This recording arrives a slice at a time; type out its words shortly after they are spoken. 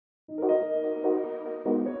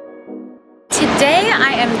Today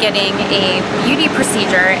I am getting a beauty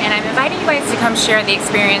procedure and I'm inviting you guys to come share the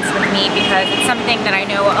experience with me because it's something that I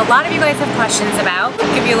know a lot of you guys have questions about.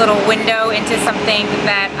 I'll give you a little window into something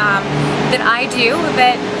that that I do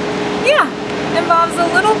that, yeah, involves a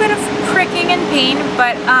little bit of pricking and pain,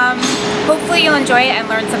 but hopefully you'll enjoy it and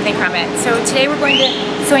learn something from it. So today we're going to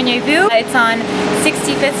Soignez-vous. It's on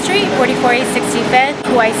 65th Street, 44A 65th.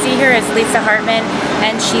 Who I see here is Lisa Hartman,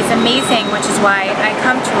 and she's amazing, which is why I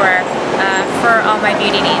come to her for all my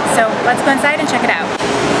beauty needs. So let's go inside and check it out.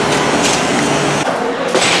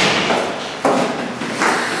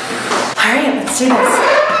 All right, let's do this.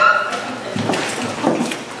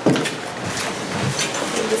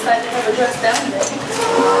 Decided to have a dress down day.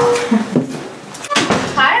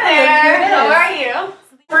 Hi there, how are you?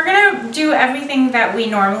 We're gonna do everything that we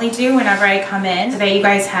normally do whenever I come in so that you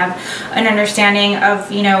guys have an understanding of,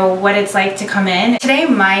 you know, what it's like to come in. Today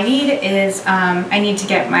my need is I need to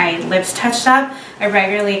get my lips touched up. I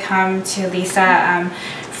regularly come to Lisa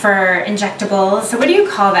for injectables. So what do you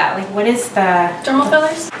call that? Like, what is the... Dermal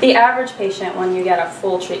fillers? The average patient, when you get a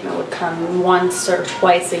full treatment, would come once or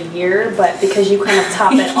twice a year, but because you kind of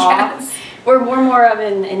top it yes. off, we're more of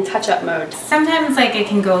in touch-up mode. Sometimes like it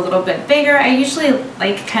can go a little bit bigger. I usually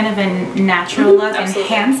like kind of a natural look,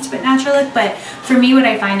 enhanced but natural look, but for me what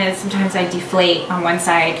I find is sometimes I deflate on one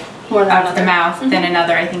side of the mouth than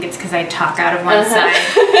another. I think it's because I talk out of one side.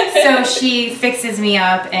 So she fixes me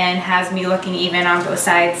up and has me looking even on both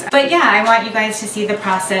sides. But yeah, I want you guys to see the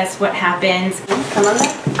process, what happens. Come on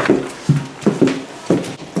there.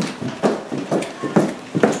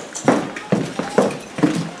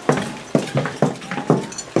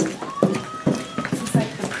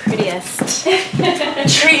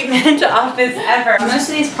 Treatment office ever. Most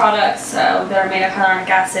of these products that are made of hyaluronic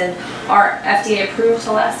acid are FDA approved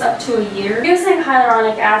to last up to a year. We're using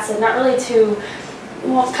hyaluronic acid not really to,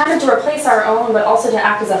 well, kind of to replace our own, but also to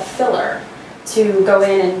act as a filler to go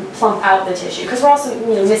in and plump out the tissue, because we're also,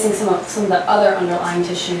 you know, missing some of the other underlying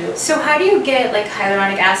tissue. So how do you get like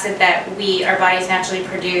hyaluronic acid that our bodies naturally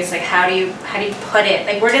produce? Like how do you put it?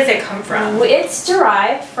 Like where does it come from? It's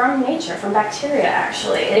derived from nature, from bacteria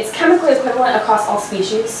actually. It's chemically equivalent across all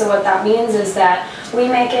species. So what that means is that we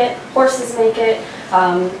make it, horses make it,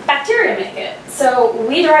 bacteria make it. So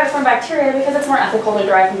we derive it from bacteria because it's more ethical to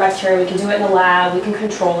derive from bacteria. We can do it in the lab, we can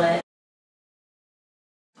control it.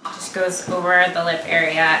 Just goes over the lip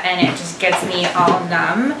area and it just gets me all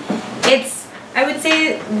numb. It's, I would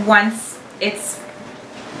say once it's,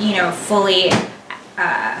 you know, fully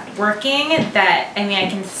working, that, I mean, I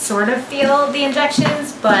can sort of feel the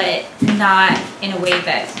injections, but not in a way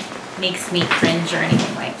that makes me cringe or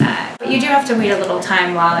anything like that. But you do have to wait a little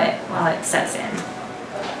time while it sets in.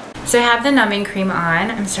 So I have the numbing cream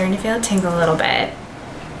on. I'm starting to feel it tingle a little bit.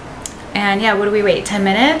 And yeah, what do we wait, 10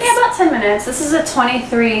 minutes? Yeah, about 10 minutes. This is a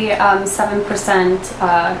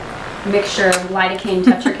 7% mixture of lidocaine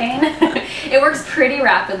tetracaine. It works pretty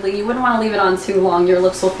rapidly. You wouldn't want to leave it on too long. Your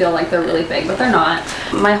lips will feel like they're really big, but they're not.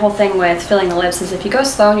 My whole thing with filling the lips is if you go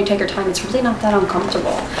slow and you take your time, it's really not that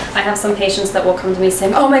uncomfortable. I have some patients that will come to me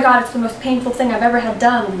saying, oh my god, it's the most painful thing I've ever had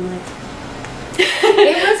done. And I'm like,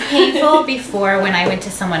 it was painful before when I went to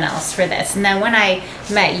someone else for this, and then when I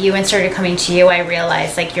met you and started coming to you, I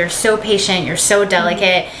realized like you're so patient, you're so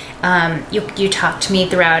delicate. You talked to me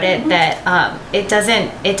throughout it that it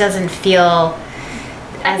doesn't feel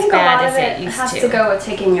as bad as it used to. I think a lot of it has to go with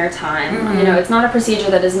taking your time. You know, it's not a procedure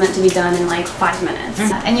that is meant to be done in like 5 minutes.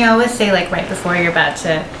 And you always say like right before you're about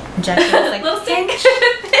to inject it, like little stink.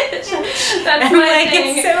 That's my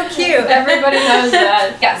thing. It's so cute. Everybody knows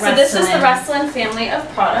that. Yeah, so Restylane. this is the Restylane family of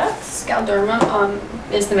products. Galderma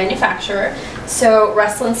is the manufacturer. So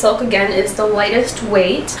Restylane Silk again is the lightest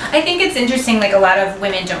weight. I think it's interesting, like a lot of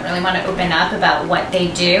women don't really want to open up about what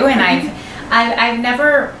they do, and I've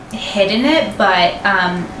never hidden it, but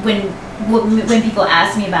when people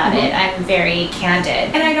ask me about it, I'm very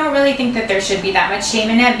candid. And I don't really think that there should be that much shame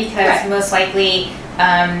in it because most likely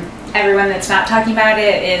everyone that's not talking about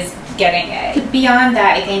it is getting it. Beyond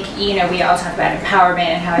that, I think, you know, we all talk about empowerment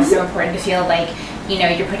and how it's so important to feel like, you know,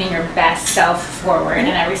 you're putting your best self forward in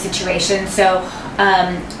every situation. So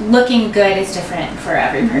looking good is different for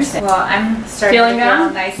every person. Well, I'm starting to feel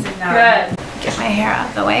nice and numb. Get my hair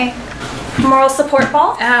out the way. Moral support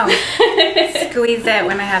ball. Oh, squeeze it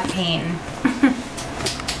when I have pain.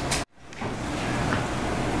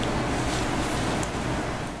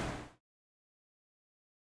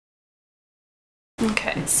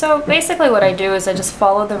 Okay, so basically what I do is I just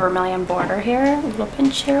follow the vermilion border here. A little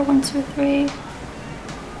pinch here, 1, 2, 3.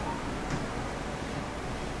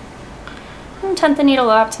 And tent the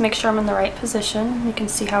needle up to make sure I'm in the right position. You can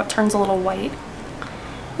see how it turns a little white.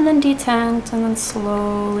 and then detent, and then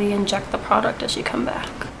slowly inject the product as you come back.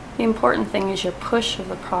 The important thing is your push of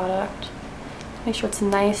the product. Make sure it's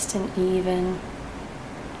nice and even.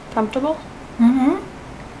 Comfortable? Mm-hmm.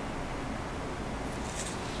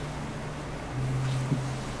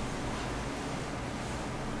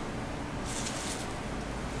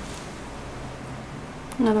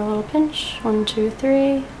 Another little pinch. 1, 2,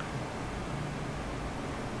 3.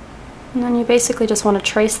 And then you basically just want to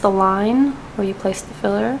trace the line where you place the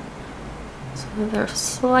filler so that they're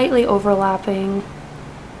slightly overlapping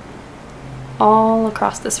all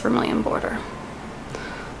across this vermilion border.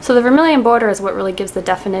 So the vermilion border is what really gives the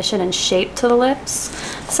definition and shape to the lips.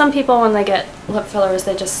 Some people, when they get lip fillers,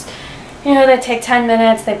 they just, you know, they take 10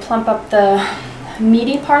 minutes, they plump up the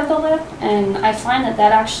meaty part of the lip, and I find that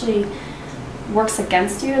that actually works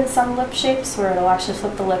against you in some lip shapes where it'll actually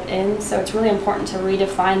flip the lip in. So it's really important to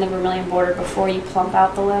redefine the vermilion border before you plump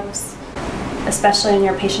out the lips, especially in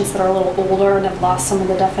your patients that are a little older and have lost some of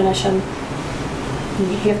the definition.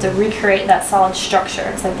 You have to recreate that solid structure.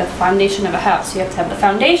 It's like the foundation of a house. You have to have the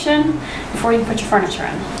foundation before you can put your furniture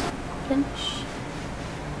in. Pinch.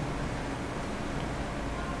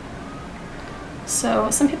 So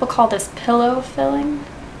some people call this pillow filling.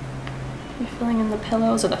 You're filling in the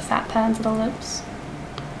pillows or the fat pads of the lips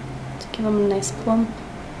to give them a nice plump.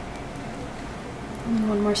 And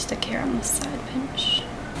one more stick here on this side. Pinch.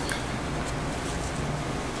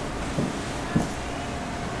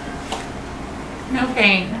 No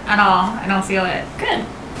pain at all. I don't feel it. Good.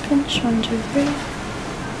 Pinch. 1, 2, 3.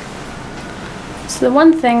 So the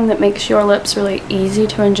one thing that makes your lips really easy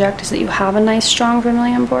to inject is that you have a nice strong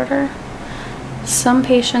vermilion border. Some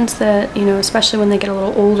patients that, you know, especially when they get a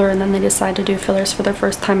little older and then they decide to do fillers for their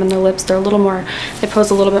first time in their lips, they're a little more, they pose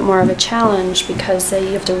a little bit more of a challenge because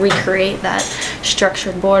you have to recreate that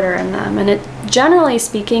structured border in them. And it, generally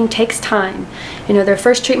speaking, takes time. You know, their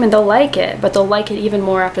first treatment, they'll like it, but they'll like it even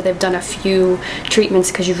more after they've done a few treatments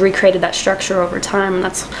because you've recreated that structure over time. And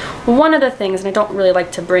that's one of the things, and I don't really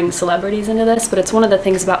like to bring celebrities into this, but it's one of the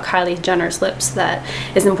things about Kylie Jenner's lips that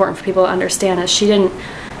is important for people to understand, is she didn't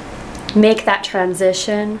make that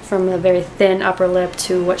transition from a very thin upper lip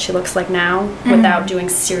to what she looks like now without doing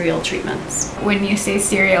serial treatments. When you say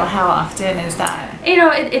serial, how often is that? You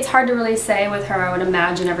know, it's hard to really say with her. I would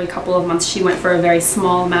imagine every couple of months she went for a very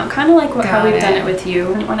small amount, kind of like how we've done it with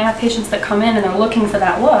you. When I have patients that come in and they're looking for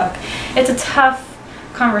that look, it's a tough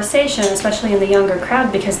conversation, especially in the younger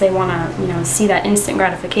crowd, because they want to, you know, see that instant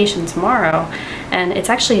gratification tomorrow, and it's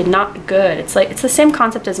actually not good. It's like, it's the same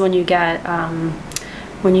concept as when you get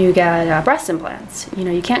breast implants. You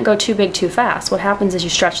know, you can't go too big too fast. What happens is you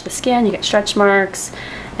stretch the skin, you get stretch marks,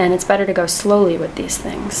 and it's better to go slowly with these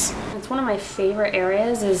things. It's one of my favorite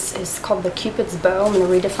areas is called the Cupid's bow. I'm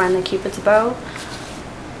going to redefine the Cupid's bow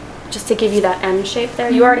just to give you that M shape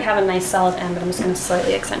there. You already have a nice solid M, but I'm just going to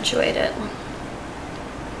slightly accentuate it.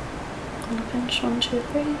 Pinch. 1, 2,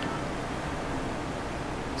 3.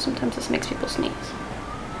 Sometimes this makes people sneeze.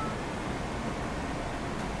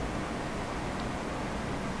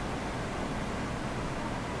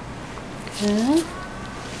 Good.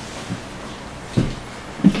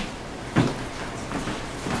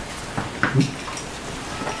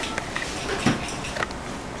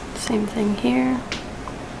 Same thing here.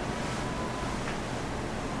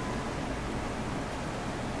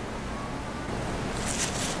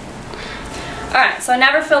 Alright, so I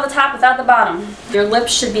never fill the top without the bottom. Your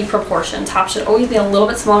lips should be proportioned. Top should always be a little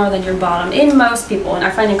bit smaller than your bottom in most people, and I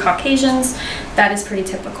find in Caucasians that is pretty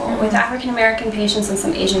typical. With African American patients and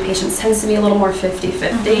some Asian patients, it tends to be a little more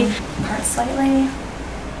 50-50. Part slightly.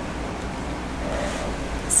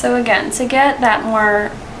 So again, to get that more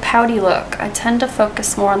pouty look, I tend to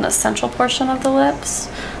focus more on the central portion of the lips.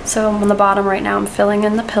 So on the bottom right now I'm filling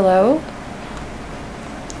in the pillow.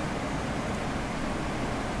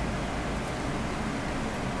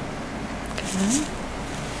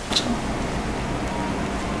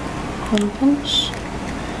 One pinch.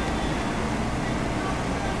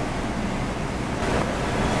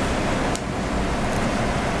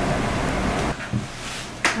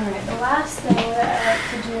 Alright, the last thing that I like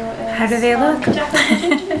to do is... How do they look?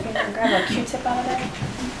 Grab a Q-tip out of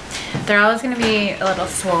there. They're always going to be a little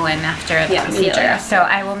swollen after the procedure, so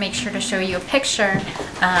I will make sure to show you a picture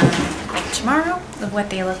like tomorrow of what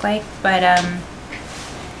they look like, but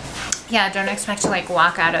yeah, don't expect to like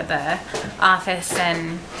walk out of the office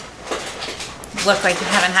and look like you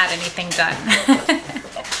haven't had anything done.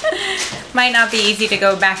 Might not be easy to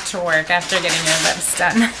go back to work after getting your lips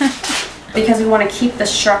done. Because we want to keep the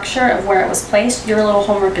structure of where it was placed, your little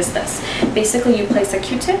homework is this. Basically, you place a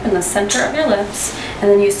Q-tip in the center of your lips, and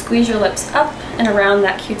then you squeeze your lips up and around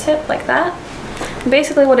that Q-tip like that.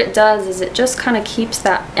 Basically what it does is it just kind of keeps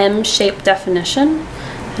that M-shaped definition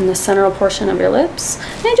in the central portion of your lips.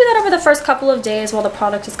 And I do that over the first couple of days while the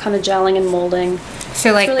product is kind of gelling and molding.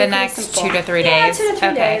 So like really the next 2 to 3 days? Yeah, 2 to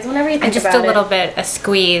 3 days, whenever you think about it. And just a little bit, a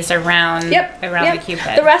squeeze around, around the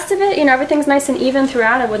cupid. The rest of it, you know, everything's nice and even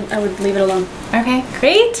throughout. I would leave it alone. Okay,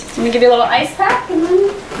 great. Let me give you a little ice pack and then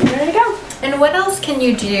you're ready to go. And what else can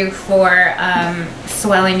you do for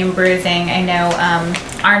swelling and bruising? I know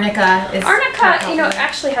Arnica is... Arnica, you know,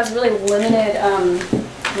 actually has really limited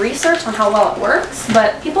research on how well it works,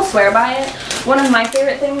 but people swear by it. One of my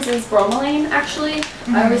favorite things is bromelain, actually.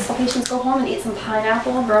 I always tell patients go home and eat some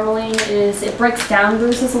pineapple. Bromelain it breaks down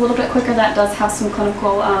bruises a little bit quicker. That does have some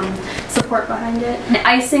clinical support behind it. And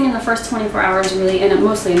icing in the first 24 hours really, and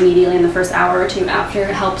mostly immediately in the first hour or two after,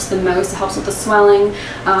 helps the most. It helps with the swelling.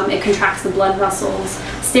 It contracts the blood vessels.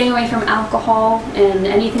 Staying away from alcohol and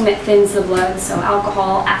anything that thins the blood, so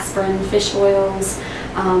alcohol, aspirin, fish oils,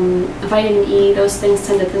 vitamin E, those things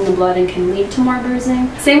tend to thin the blood and can lead to more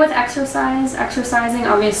bruising. Same with exercise. Exercising,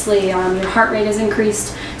 obviously your heart rate is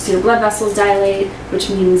increased, so your blood vessels dilate, which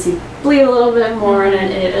means you bleed a little bit more, and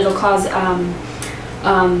it'll cause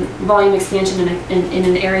volume expansion in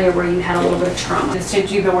an area where you had a little bit of trauma. Just to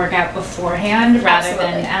do the workout beforehand rather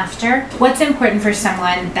than after. What's important for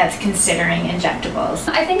someone that's considering injectables?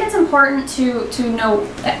 I think it's important to know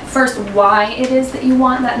first why it is that you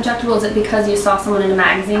want that injectable. Is it because you saw someone in a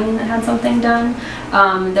magazine that had something done?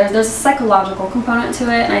 There's a psychological component to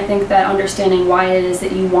it, and I think that understanding why it is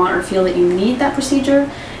that you want or feel that you need that procedure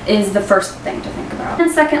is the first thing to think about. And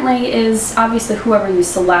secondly is obviously whoever you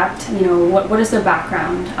select, you know, what is their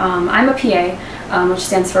background. I'm a PA, which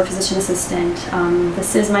stands for physician assistant.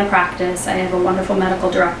 This is my practice. I have a wonderful medical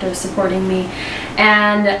director supporting me,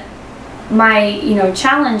 and my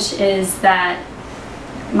challenge is that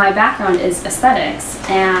my background is aesthetics,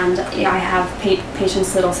 and I have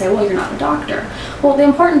patients that'll say, well, you're not a doctor. Well, the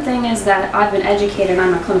important thing is that I've been educated,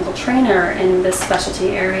 I'm a clinical trainer in this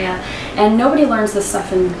specialty area, and nobody learns this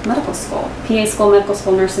stuff in medical school. PA school, medical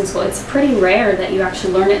school, nursing school, it's pretty rare that you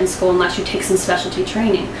actually learn it in school unless you take some specialty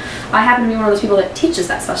training. I happen to be one of those people that teaches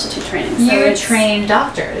that specialty training. So you train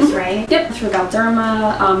doctors, right? Yep, through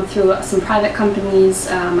Galderma, through some private companies.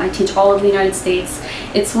 I teach all over the United States.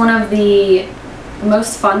 It's one of the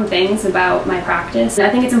most fun things about my practice. And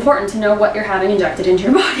I think it's important to know what you're having injected into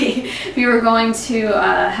your body. If you were going to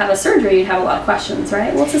have a surgery, you'd have a lot of questions,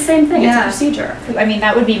 right? Well, it's the same thing. It's a procedure. I mean,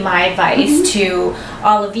 that would be my advice to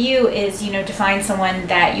all of you is, to find someone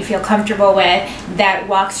that you feel comfortable with that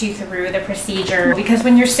walks you through the procedure. Because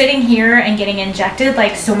when you're sitting here and getting injected,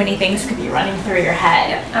 like so many things could be running through your head.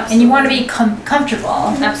 Yeah, and you want to be comfortable.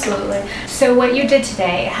 Absolutely. So what you did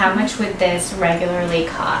today, how much would this regularly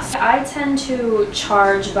cost? I tend to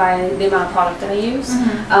charge by the amount of product that I use,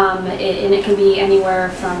 and it can be anywhere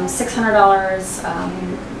from $600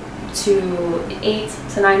 to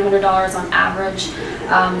 $800 to $900 on average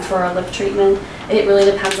for a lip treatment. It really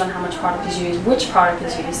depends on how much product is used, which product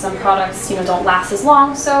is used. Some products, don't last as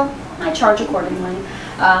long, so I charge accordingly.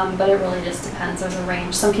 But it really just depends. There's a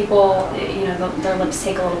range. Some people, their lips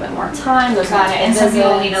take a little bit more time. There's and some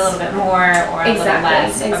people need a little bit more or a little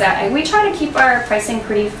less. Exactly. Okay. We try to keep our pricing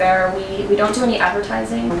pretty fair. We don't do any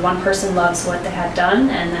advertising. One person loves what they had done,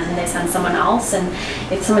 and then they send someone else. And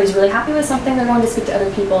if somebody's really happy with something, they're going to speak to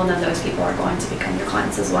other people, and then those people are going to become your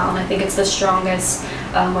clients as well. And I think it's the strongest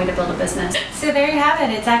way to build a business. So there you have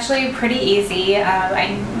it. It's actually pretty easy.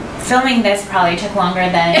 Filming this probably took longer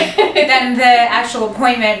than the actual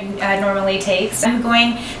appointment normally takes. I'm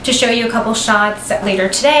going to show you a couple shots later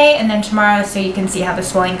today and then tomorrow so you can see how the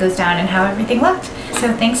swelling goes down and how everything looked.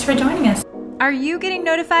 So thanks for joining us. Are you getting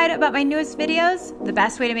notified about my newest videos? The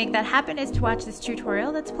best way to make that happen is to watch this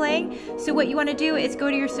tutorial that's playing. So what you want to do is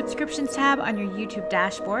go to your subscriptions tab on your YouTube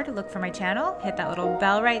dashboard, look for my channel, hit that little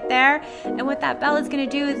bell right there. And what that bell is going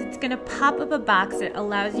to do is it's going to pop up a box that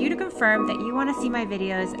allows you to confirm that you want to see my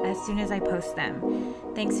videos as soon as I post them.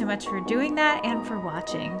 Thanks so much for doing that and for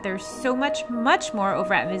watching. There's so much more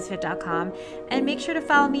over at MsFit.com, and make sure to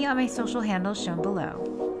follow me on my social handles shown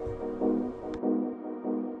below.